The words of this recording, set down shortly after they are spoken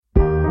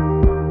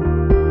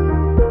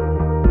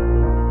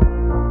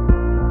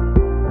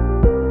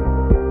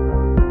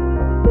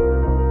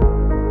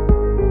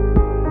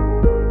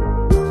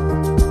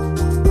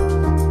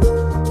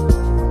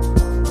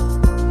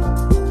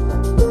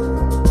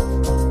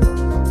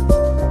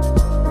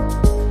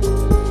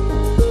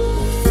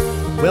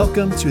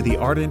Welcome to the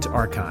Ardent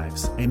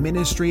Archives, a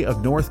ministry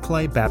of North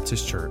Clay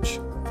Baptist Church.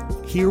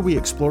 Here we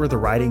explore the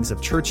writings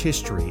of church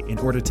history in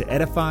order to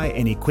edify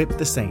and equip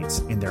the saints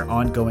in their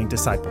ongoing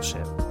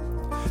discipleship.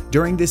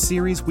 During this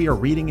series, we are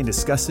reading and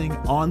discussing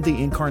On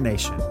the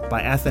Incarnation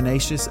by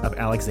Athanasius of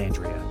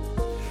Alexandria.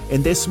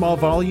 In this small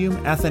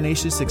volume,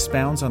 Athanasius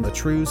expounds on the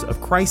truths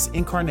of Christ's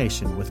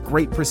incarnation with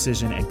great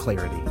precision and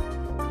clarity.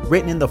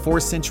 Written in the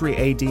 4th century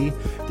AD,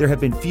 there have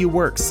been few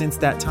works since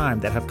that time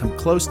that have come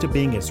close to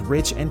being as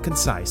rich and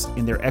concise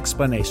in their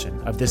explanation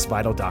of this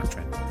vital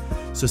doctrine.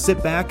 So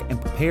sit back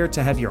and prepare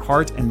to have your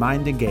heart and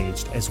mind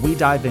engaged as we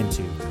dive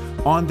into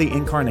On the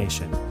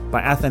Incarnation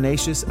by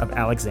Athanasius of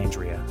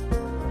Alexandria.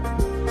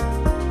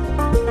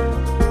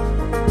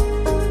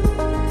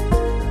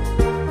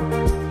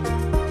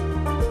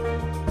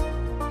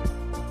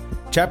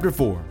 Chapter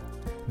 4,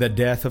 The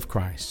Death of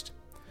Christ.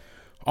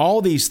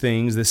 All these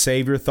things the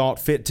Savior thought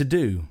fit to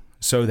do,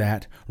 so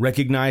that,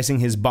 recognizing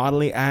his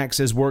bodily acts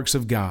as works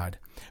of God,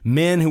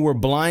 men who were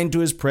blind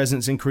to his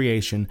presence in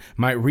creation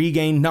might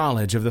regain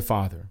knowledge of the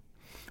Father.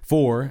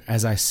 For,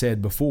 as I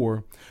said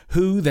before,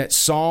 who that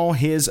saw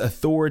his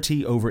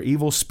authority over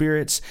evil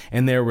spirits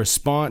and their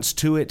response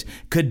to it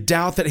could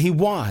doubt that he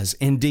was,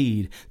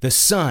 indeed, the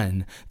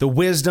Son, the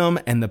wisdom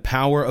and the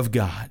power of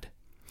God?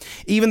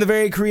 Even the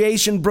very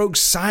creation broke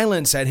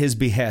silence at his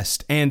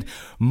behest, and,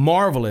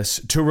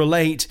 marvelous to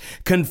relate,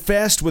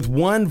 confessed with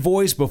one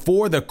voice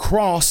before the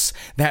cross,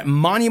 that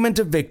monument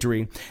of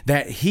victory,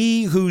 that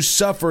he who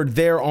suffered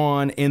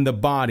thereon in the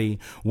body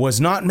was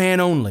not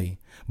man only,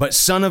 but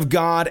Son of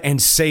God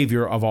and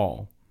Savior of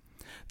all.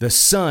 The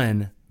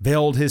Son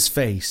veiled his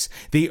face,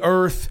 the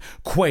earth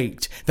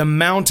quaked, the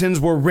mountains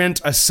were rent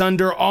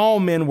asunder,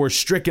 all men were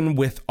stricken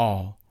with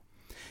awe.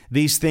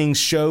 These things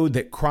showed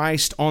that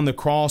Christ on the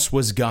cross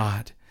was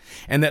God,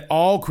 and that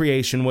all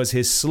creation was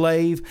his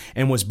slave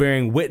and was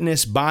bearing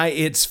witness by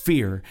its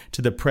fear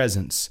to the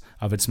presence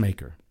of its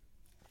Maker.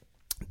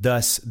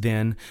 Thus,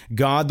 then,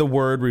 God the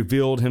Word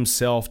revealed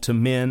himself to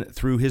men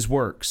through his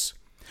works.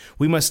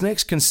 We must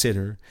next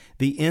consider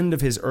the end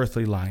of his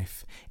earthly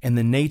life and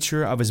the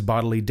nature of his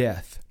bodily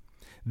death.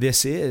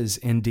 This is,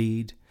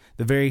 indeed,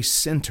 the very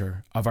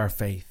center of our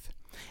faith,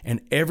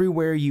 and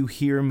everywhere you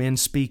hear men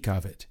speak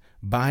of it,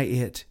 by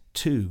it,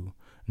 too,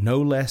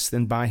 no less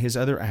than by his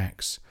other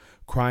acts,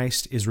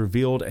 Christ is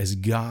revealed as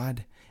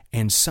God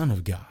and Son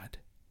of God.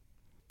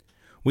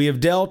 We have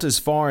dealt as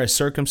far as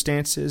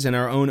circumstances and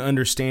our own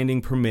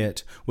understanding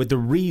permit with the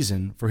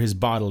reason for his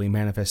bodily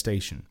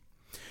manifestation.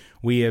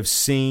 We have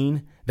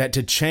seen that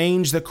to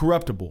change the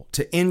corruptible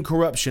to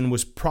incorruption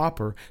was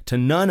proper to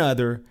none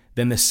other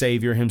than the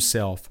Savior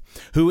himself,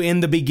 who in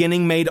the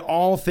beginning made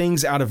all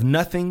things out of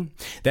nothing,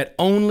 that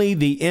only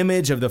the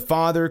image of the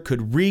Father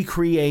could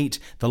recreate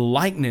the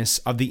likeness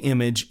of the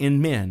image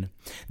in men,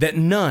 that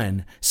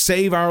none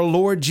save our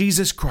Lord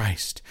Jesus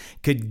Christ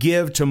could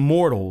give to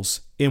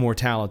mortals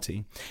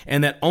immortality,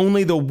 and that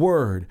only the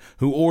Word,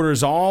 who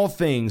orders all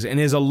things and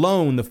is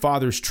alone the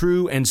Father's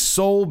true and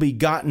sole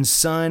begotten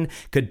Son,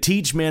 could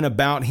teach men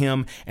about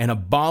him and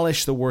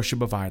abolish the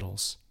worship of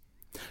idols.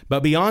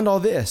 But beyond all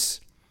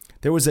this,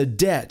 there was a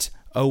debt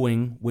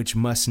owing which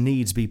must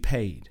needs be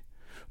paid.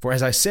 For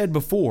as I said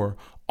before,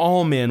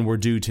 all men were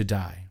due to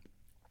die.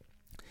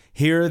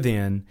 Here,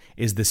 then,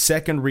 is the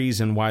second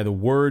reason why the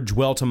Word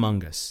dwelt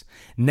among us,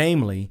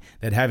 namely,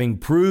 that having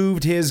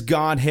proved his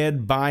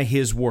Godhead by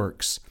his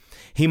works,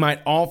 he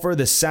might offer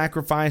the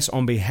sacrifice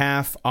on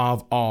behalf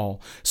of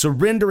all,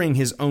 surrendering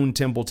his own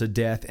temple to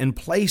death in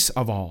place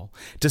of all,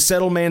 to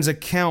settle man's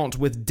account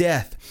with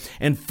death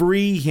and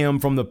free him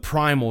from the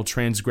primal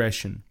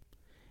transgression.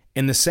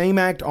 In the same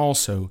act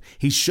also,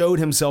 he showed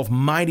himself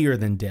mightier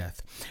than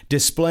death,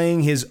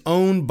 displaying his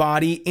own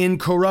body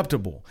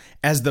incorruptible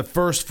as the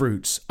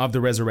firstfruits of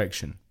the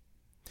resurrection.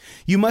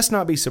 You must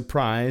not be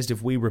surprised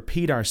if we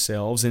repeat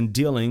ourselves in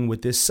dealing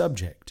with this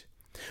subject.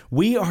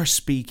 We are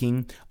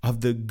speaking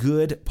of the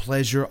good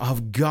pleasure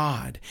of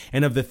God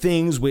and of the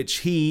things which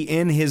he,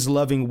 in his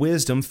loving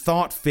wisdom,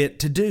 thought fit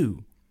to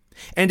do.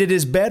 And it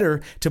is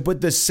better to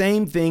put the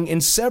same thing in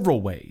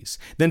several ways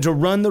than to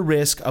run the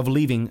risk of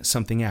leaving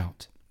something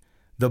out.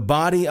 The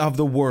body of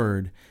the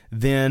Word,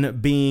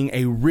 then, being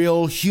a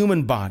real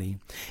human body,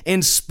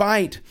 in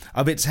spite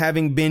of its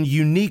having been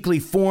uniquely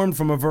formed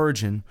from a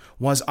virgin,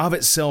 was of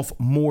itself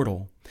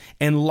mortal,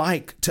 and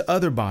like to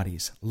other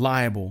bodies,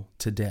 liable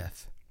to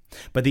death.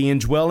 But the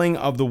indwelling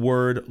of the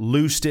Word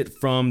loosed it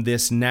from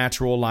this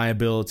natural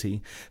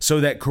liability, so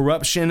that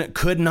corruption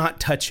could not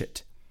touch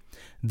it.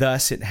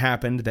 Thus it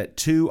happened that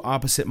two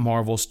opposite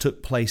marvels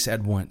took place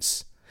at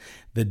once.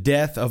 The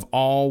death of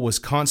all was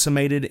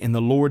consummated in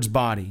the Lord's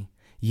body,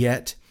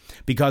 yet,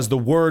 because the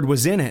Word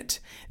was in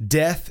it,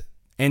 death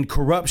and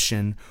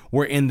corruption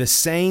were in the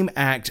same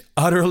act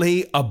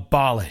utterly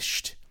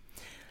abolished.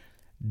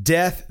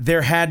 Death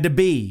there had to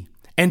be,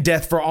 and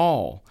death for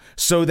all,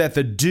 so that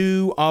the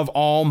due of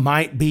all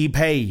might be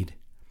paid.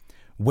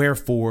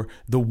 Wherefore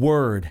the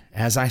Word,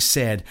 as I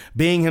said,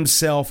 being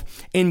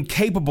himself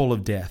incapable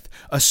of death,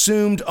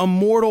 assumed a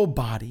mortal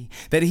body,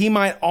 that he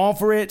might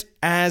offer it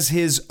as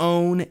his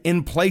own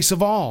in place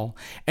of all,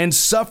 and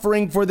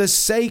suffering for the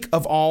sake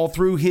of all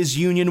through his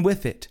union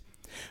with it,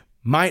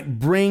 might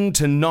bring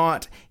to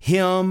naught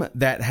him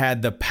that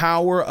had the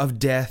power of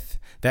death,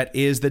 that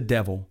is the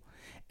devil,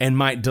 and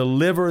might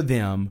deliver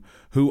them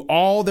who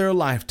all their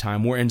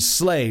lifetime were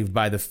enslaved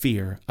by the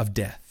fear of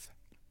death.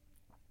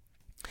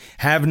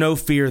 Have no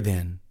fear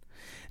then,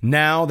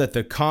 now that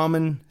the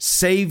common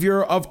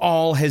Savior of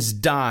all has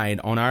died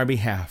on our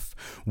behalf.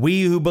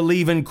 We who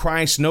believe in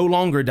Christ no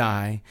longer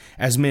die,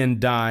 as men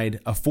died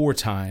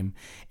aforetime,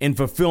 in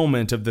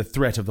fulfillment of the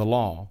threat of the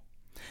law.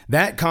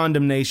 That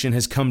condemnation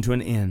has come to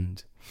an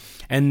end.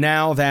 And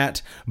now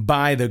that,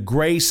 by the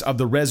grace of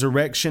the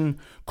resurrection,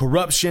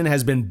 corruption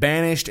has been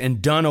banished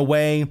and done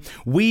away,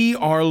 we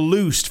are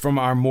loosed from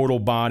our mortal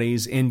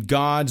bodies in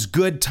God's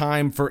good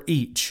time for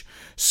each,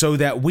 so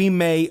that we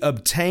may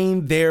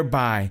obtain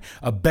thereby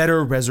a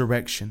better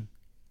resurrection.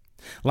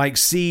 Like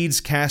seeds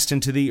cast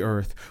into the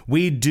earth,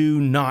 we do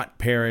not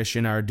perish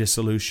in our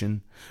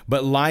dissolution,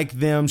 but like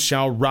them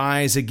shall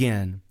rise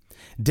again,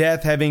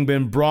 death having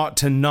been brought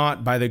to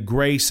naught by the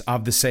grace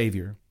of the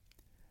Savior.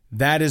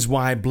 That is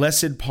why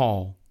blessed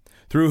Paul,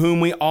 through whom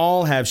we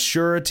all have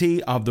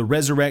surety of the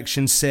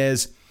resurrection,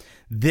 says,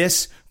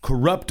 "This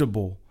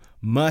corruptible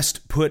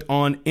must put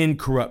on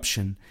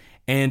incorruption,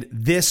 and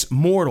this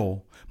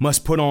mortal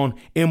must put on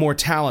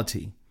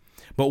immortality.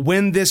 But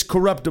when this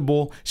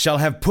corruptible shall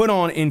have put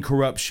on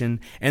incorruption,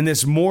 and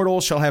this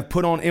mortal shall have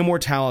put on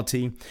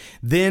immortality,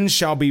 then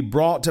shall be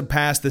brought to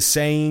pass the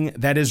saying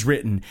that is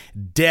written,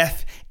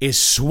 Death is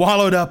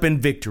swallowed up in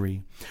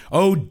victory.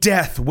 O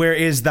death, where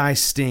is thy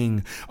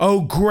sting?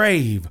 O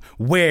grave,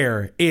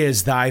 where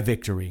is thy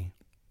victory?"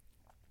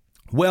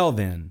 Well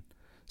then,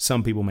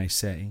 some people may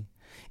say,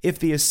 if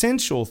the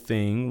essential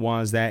thing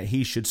was that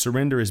he should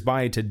surrender his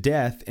body to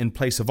death in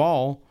place of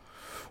all,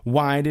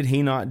 why did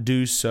he not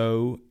do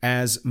so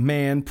as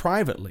man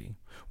privately,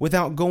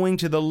 without going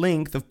to the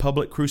length of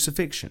public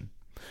crucifixion?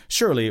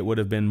 Surely it would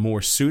have been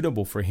more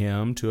suitable for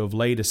him to have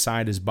laid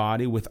aside his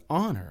body with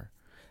honor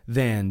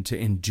than to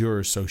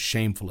endure so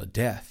shameful a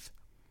death.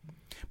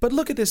 But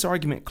look at this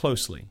argument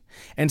closely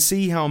and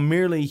see how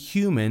merely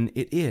human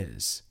it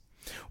is.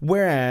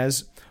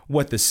 Whereas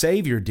what the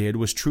Savior did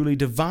was truly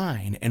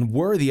divine and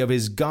worthy of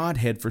his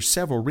Godhead for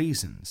several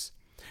reasons.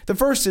 The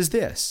first is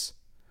this: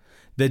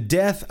 the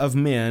death of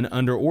men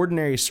under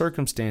ordinary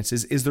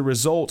circumstances is the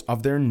result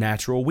of their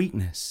natural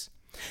weakness.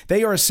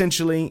 They are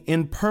essentially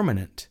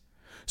impermanent.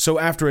 So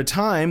after a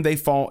time, they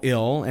fall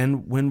ill,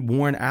 and when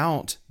worn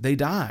out, they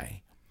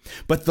die.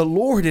 But the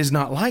Lord is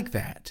not like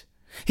that.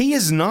 He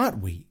is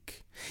not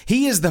weak.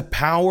 He is the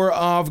power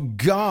of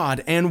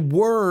God and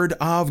Word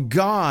of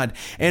God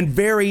and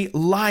very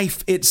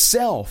life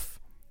itself.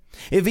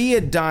 If he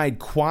had died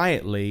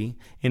quietly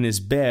in his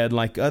bed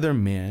like other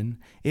men,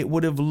 it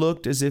would have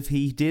looked as if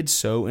he did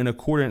so in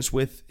accordance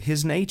with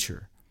his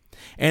nature,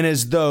 and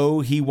as though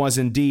he was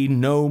indeed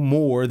no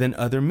more than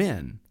other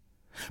men.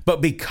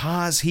 But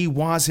because he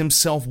was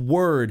himself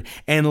Word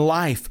and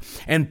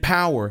life and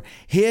power,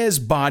 his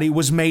body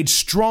was made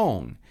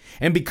strong.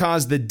 And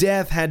because the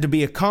death had to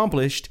be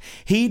accomplished,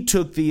 he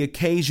took the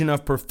occasion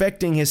of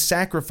perfecting his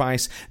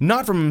sacrifice,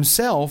 not from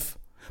himself,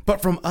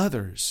 but from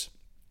others.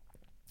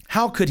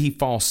 How could he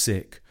fall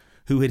sick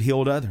who had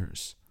healed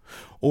others?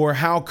 Or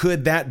how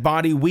could that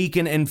body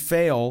weaken and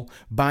fail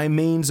by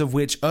means of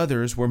which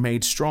others were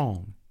made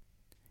strong?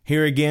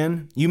 Here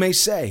again, you may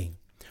say,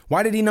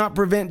 why did he not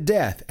prevent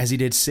death as he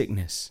did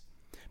sickness?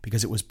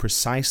 Because it was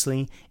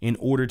precisely in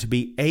order to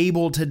be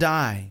able to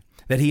die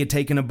that he had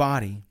taken a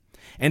body.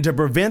 And to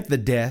prevent the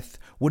death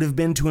would have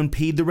been to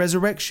impede the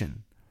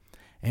resurrection.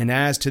 And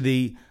as to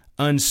the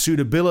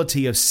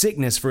unsuitability of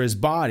sickness for his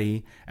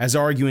body, as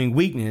arguing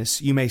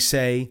weakness, you may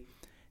say,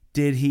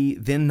 did he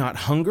then not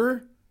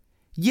hunger?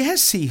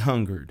 Yes, he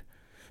hungered,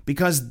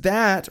 because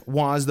that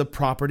was the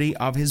property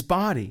of his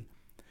body.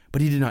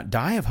 But he did not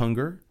die of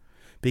hunger,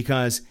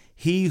 because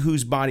he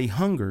whose body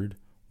hungered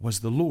was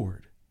the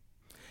Lord.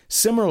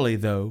 Similarly,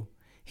 though,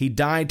 he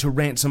died to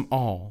ransom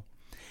all.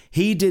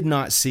 He did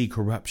not see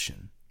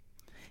corruption.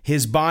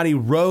 His body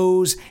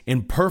rose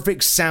in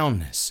perfect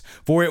soundness,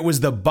 for it was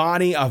the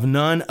body of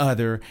none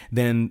other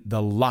than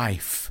the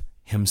life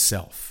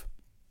himself.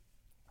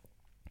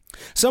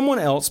 Someone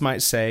else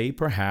might say,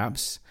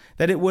 perhaps,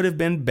 that it would have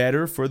been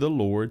better for the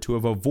Lord to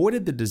have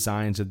avoided the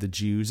designs of the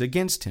Jews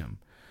against him,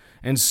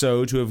 and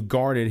so to have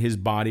guarded his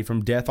body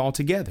from death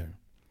altogether.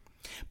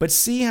 But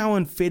see how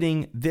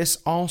unfitting this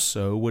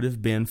also would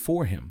have been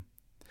for him.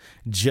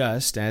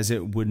 Just as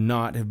it would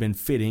not have been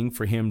fitting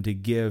for him to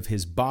give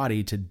his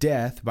body to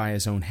death by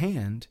his own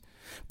hand,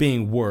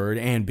 being Word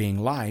and being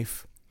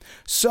life,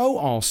 so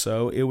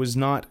also it was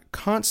not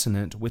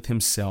consonant with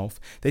himself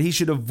that he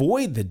should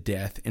avoid the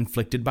death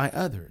inflicted by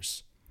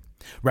others.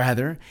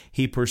 Rather,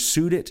 he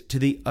pursued it to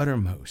the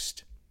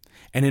uttermost.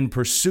 and in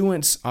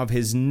pursuance of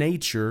his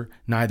nature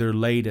neither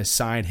laid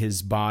aside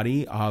his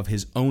body of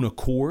his own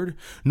accord,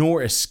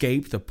 nor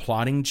escaped the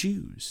plotting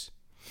Jews.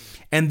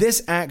 And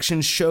this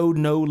action showed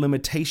no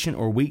limitation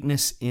or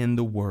weakness in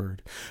the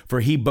word, for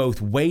he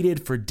both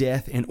waited for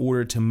death in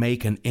order to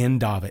make an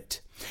end of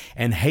it,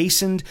 and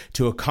hastened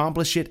to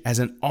accomplish it as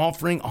an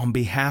offering on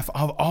behalf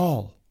of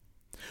all.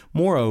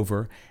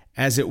 Moreover,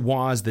 as it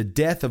was the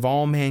death of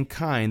all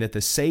mankind that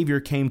the Savior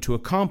came to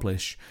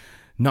accomplish,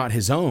 not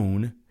his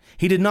own,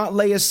 he did not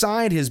lay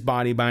aside his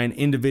body by an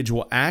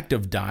individual act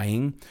of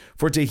dying,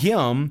 for to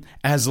him,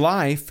 as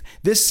life,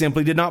 this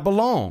simply did not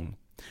belong.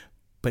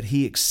 But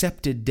he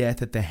accepted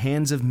death at the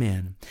hands of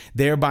men,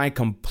 thereby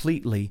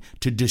completely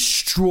to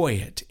destroy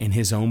it in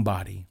his own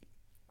body.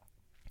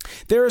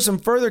 There are some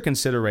further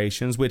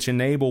considerations which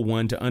enable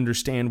one to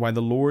understand why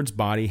the Lord's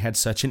body had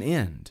such an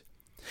end.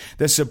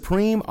 The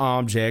supreme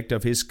object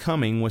of his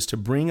coming was to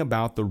bring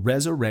about the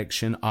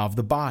resurrection of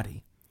the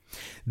body.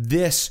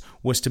 This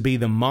was to be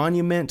the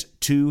monument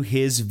to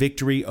his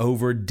victory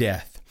over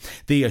death,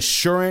 the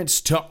assurance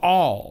to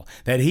all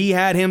that he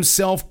had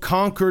himself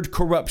conquered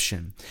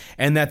corruption,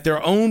 and that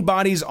their own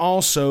bodies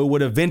also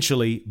would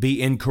eventually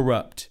be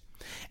incorrupt.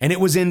 And it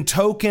was in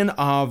token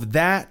of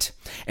that,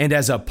 and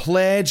as a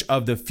pledge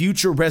of the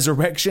future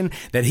resurrection,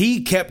 that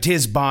he kept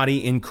his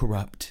body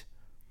incorrupt.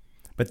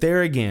 But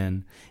there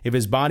again, if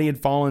his body had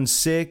fallen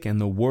sick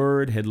and the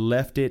word had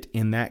left it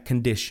in that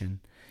condition,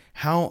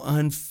 how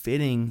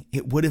unfitting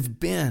it would have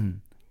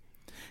been.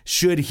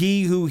 Should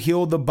he who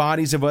healed the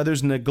bodies of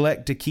others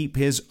neglect to keep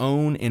his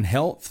own in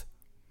health?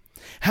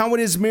 How would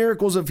his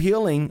miracles of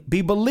healing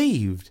be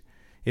believed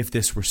if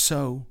this were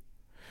so?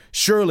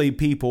 Surely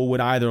people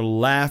would either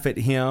laugh at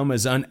him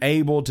as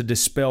unable to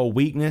dispel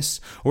weakness,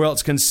 or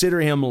else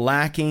consider him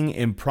lacking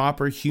in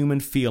proper human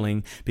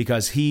feeling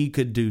because he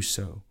could do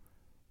so,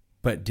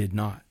 but did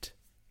not.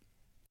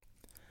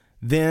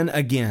 Then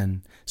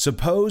again,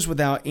 suppose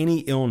without any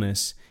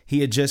illness he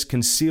had just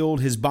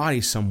concealed his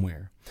body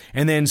somewhere,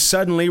 and then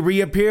suddenly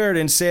reappeared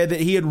and said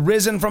that he had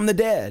risen from the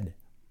dead.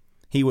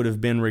 He would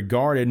have been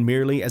regarded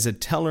merely as a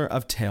teller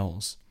of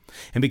tales,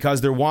 and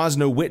because there was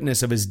no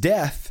witness of his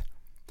death,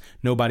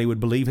 nobody would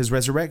believe his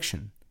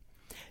resurrection.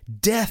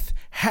 Death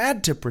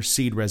had to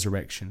precede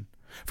resurrection,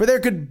 for there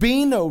could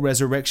be no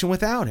resurrection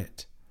without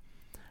it.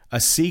 A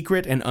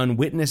secret and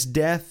unwitnessed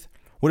death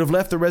would have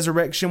left the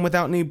resurrection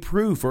without any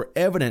proof or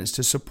evidence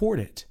to support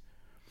it.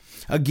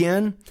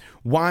 Again,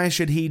 why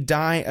should he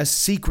die a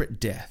secret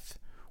death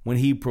when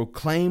he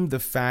proclaimed the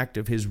fact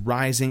of his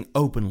rising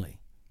openly?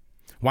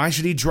 Why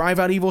should he drive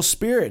out evil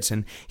spirits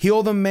and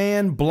heal the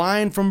man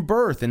blind from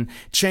birth and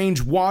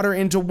change water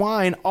into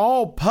wine,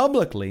 all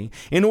publicly,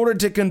 in order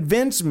to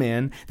convince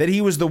men that he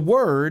was the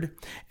Word,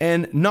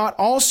 and not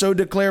also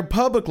declare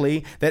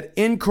publicly that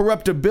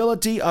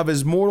incorruptibility of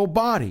his mortal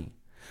body,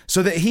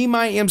 so that he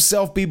might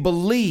himself be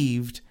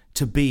believed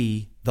to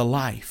be the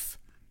life?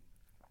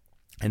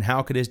 And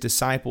how could his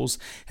disciples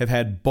have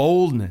had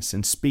boldness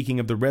in speaking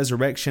of the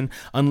resurrection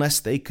unless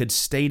they could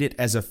state it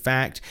as a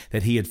fact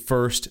that he had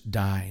first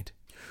died?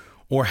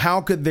 Or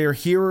how could their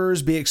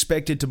hearers be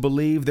expected to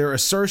believe their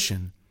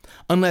assertion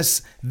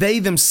unless they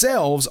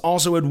themselves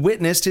also had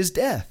witnessed his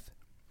death?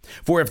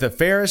 For if the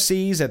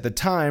Pharisees at the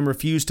time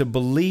refused to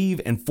believe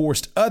and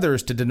forced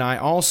others to deny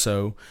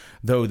also,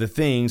 though the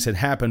things had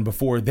happened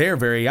before their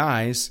very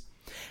eyes,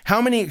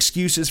 how many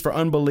excuses for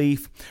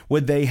unbelief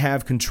would they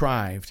have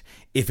contrived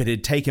if it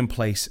had taken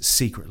place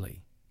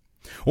secretly?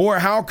 Or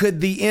how could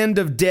the end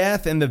of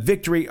death and the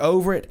victory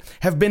over it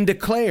have been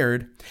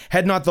declared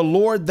had not the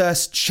Lord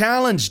thus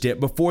challenged it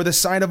before the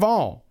sight of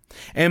all,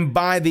 and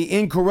by the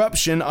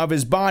incorruption of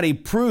his body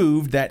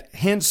proved that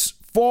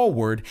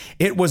henceforward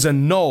it was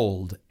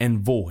annulled and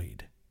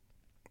void?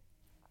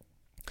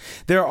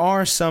 There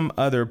are some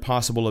other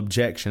possible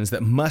objections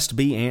that must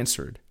be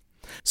answered.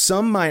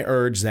 Some might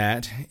urge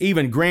that,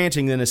 even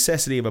granting the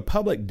necessity of a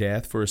public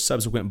death for a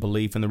subsequent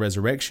belief in the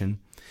resurrection,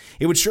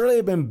 it would surely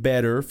have been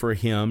better for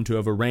him to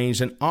have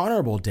arranged an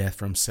honorable death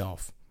for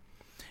himself,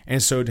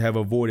 and so to have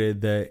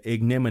avoided the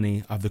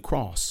ignominy of the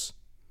cross.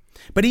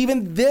 But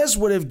even this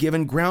would have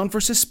given ground for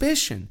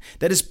suspicion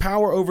that his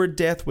power over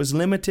death was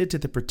limited to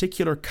the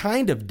particular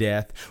kind of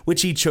death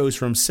which he chose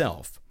for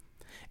himself,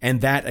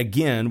 and that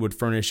again would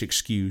furnish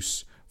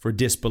excuse for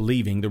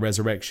disbelieving the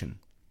resurrection.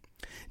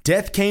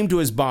 Death came to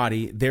his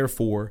body,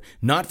 therefore,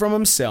 not from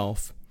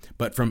himself,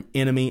 but from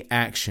enemy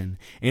action,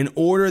 in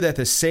order that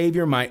the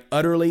Savior might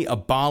utterly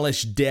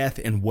abolish death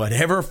in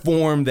whatever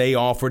form they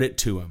offered it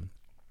to him.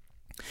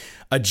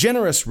 A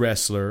generous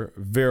wrestler,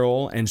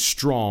 virile and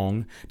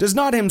strong, does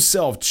not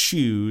himself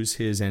choose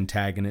his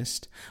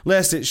antagonist,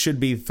 lest it should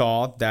be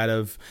thought that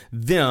of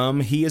them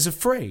he is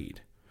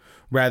afraid.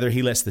 Rather,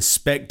 he lets the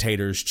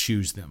spectators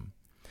choose them,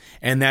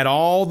 and that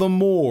all the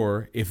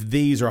more if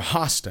these are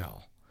hostile,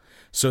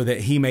 so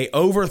that he may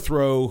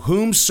overthrow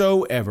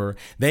whomsoever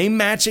they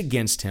match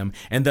against him,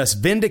 and thus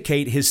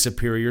vindicate his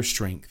superior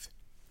strength.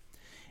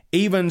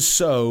 Even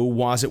so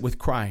was it with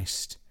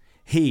Christ.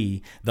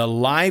 He, the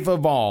life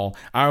of all,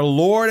 our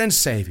Lord and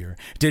Savior,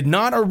 did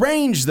not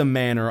arrange the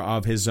manner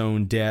of his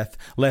own death,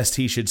 lest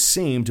he should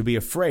seem to be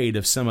afraid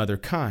of some other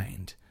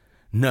kind.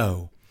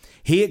 No,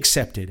 he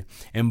accepted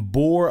and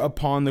bore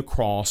upon the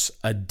cross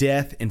a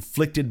death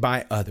inflicted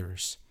by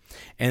others,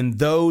 and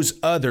those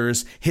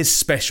others his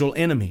special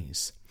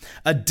enemies,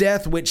 a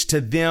death which to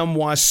them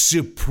was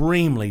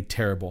supremely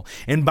terrible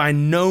and by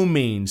no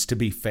means to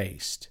be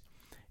faced.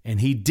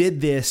 And he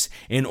did this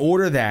in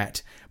order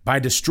that, by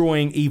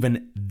destroying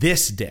even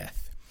this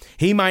death,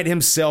 he might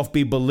himself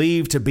be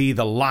believed to be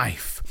the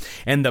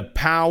life, and the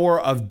power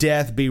of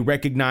death be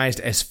recognized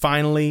as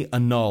finally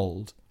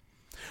annulled.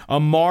 A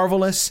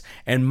marvelous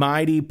and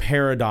mighty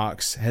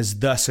paradox has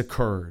thus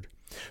occurred.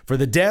 For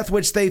the death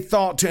which they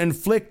thought to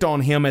inflict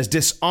on him as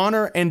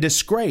dishonor and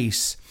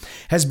disgrace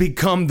has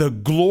become the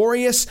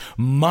glorious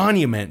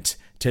monument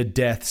to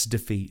death's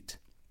defeat.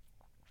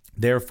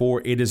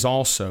 Therefore it is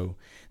also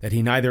that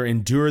he neither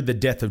endured the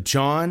death of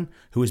John,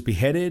 who was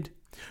beheaded,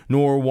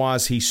 nor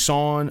was he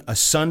sawn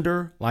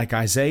asunder like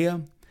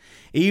Isaiah.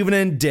 Even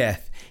in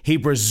death he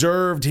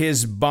preserved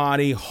his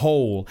body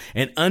whole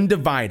and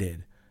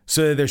undivided,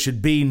 so that there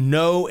should be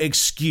no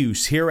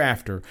excuse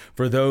hereafter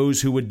for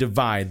those who would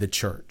divide the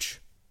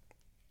church.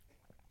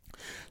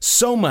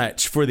 So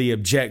much for the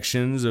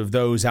objections of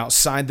those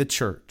outside the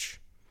church.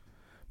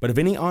 But if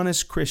any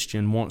honest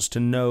Christian wants to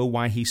know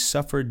why he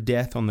suffered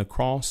death on the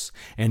cross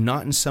and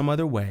not in some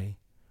other way,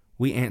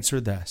 we answer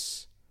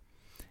thus: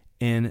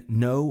 in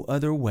no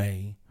other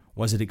way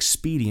was it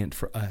expedient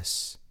for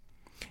us.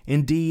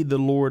 Indeed, the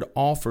Lord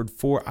offered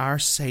for our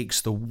sakes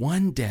the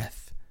one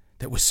death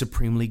that was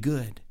supremely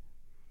good.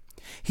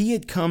 He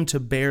had come to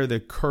bear the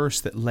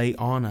curse that lay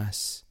on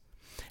us.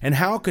 And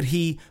how could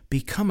he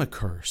become a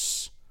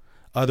curse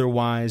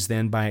otherwise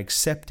than by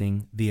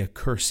accepting the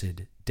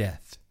accursed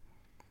death?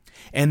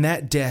 And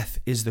that death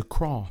is the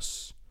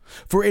cross.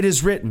 For it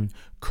is written,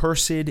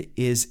 "Cursed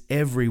is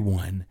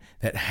everyone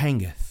that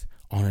hangeth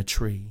on a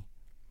tree."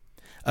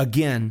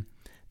 Again,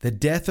 the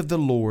death of the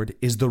Lord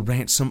is the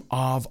ransom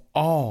of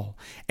all,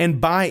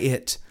 and by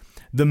it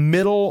the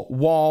middle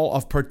wall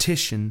of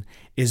partition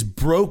is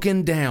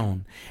broken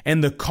down,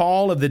 and the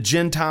call of the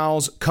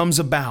Gentiles comes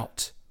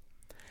about.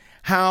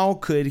 How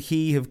could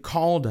he have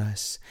called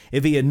us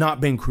if he had not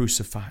been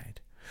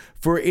crucified?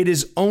 For it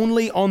is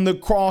only on the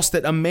cross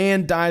that a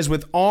man dies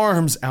with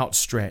arms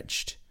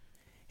outstretched.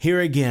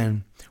 Here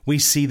again, we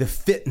see the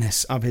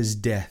fitness of his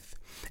death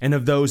and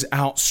of those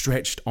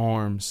outstretched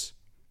arms.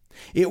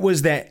 It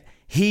was that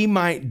he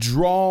might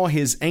draw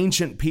his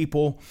ancient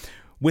people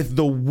with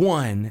the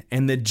one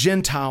and the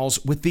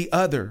Gentiles with the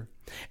other,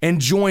 and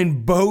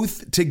join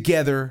both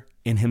together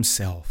in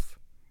himself.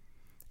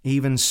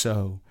 Even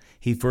so,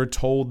 he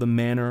foretold the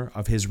manner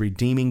of his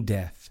redeeming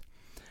death.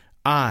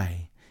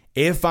 I,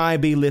 if I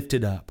be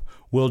lifted up,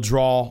 will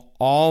draw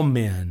all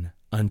men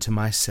unto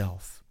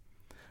myself.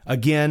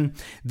 Again,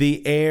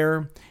 the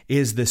air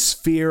is the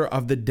sphere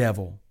of the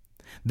devil,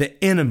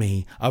 the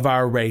enemy of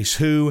our race,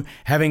 who,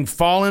 having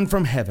fallen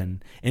from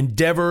heaven,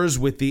 endeavors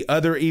with the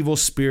other evil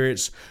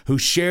spirits who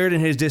shared in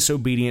his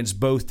disobedience,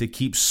 both to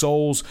keep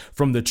souls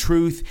from the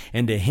truth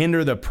and to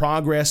hinder the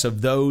progress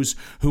of those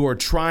who are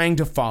trying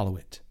to follow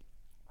it.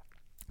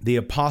 The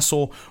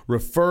apostle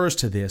refers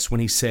to this when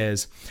he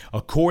says,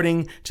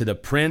 according to the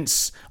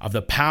prince of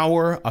the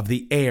power of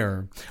the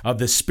air, of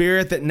the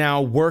spirit that now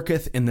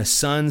worketh in the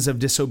sons of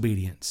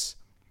disobedience.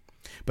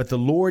 But the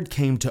Lord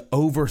came to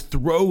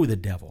overthrow the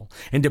devil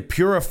and to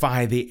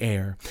purify the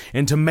air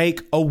and to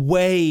make a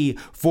way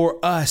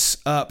for us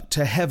up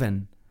to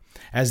heaven,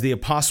 as the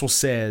apostle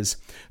says,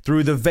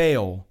 through the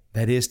veil,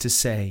 that is to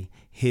say,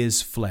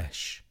 his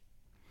flesh.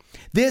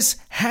 This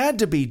had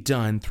to be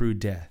done through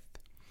death.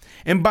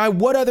 And by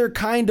what other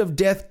kind of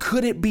death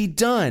could it be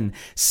done,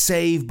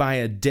 save by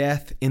a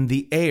death in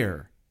the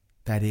air,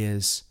 that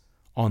is,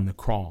 on the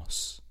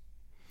cross?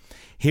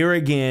 Here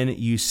again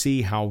you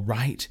see how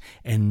right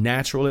and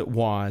natural it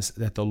was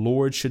that the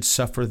Lord should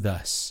suffer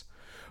thus.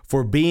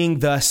 For being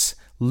thus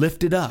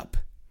lifted up,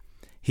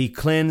 he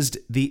cleansed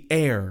the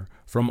air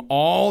from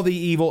all the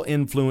evil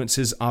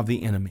influences of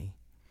the enemy.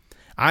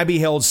 I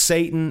beheld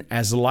Satan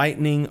as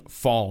lightning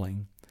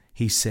falling,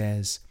 he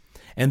says,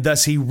 and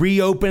thus he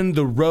reopened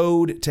the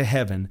road to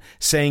heaven,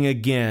 saying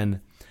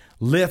again,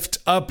 lift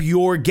up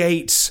your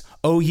gates,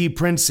 O ye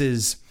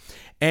princes,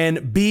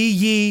 and be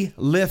ye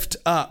lift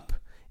up,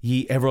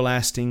 ye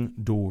everlasting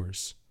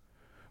doors.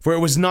 For it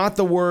was not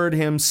the Word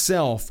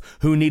himself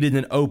who needed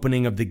an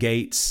opening of the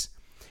gates,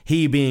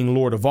 he being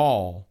Lord of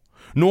all,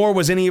 nor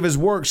was any of his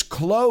works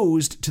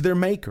closed to their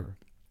maker.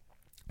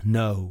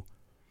 No,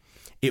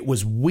 it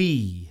was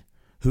we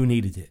who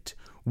needed it.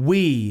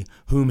 We,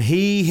 whom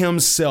he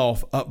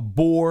himself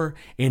upbore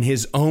in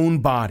his own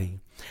body,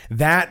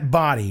 that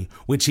body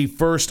which he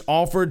first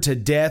offered to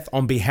death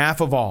on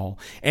behalf of all,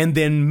 and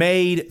then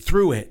made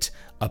through it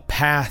a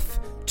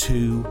path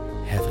to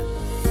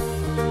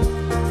heaven.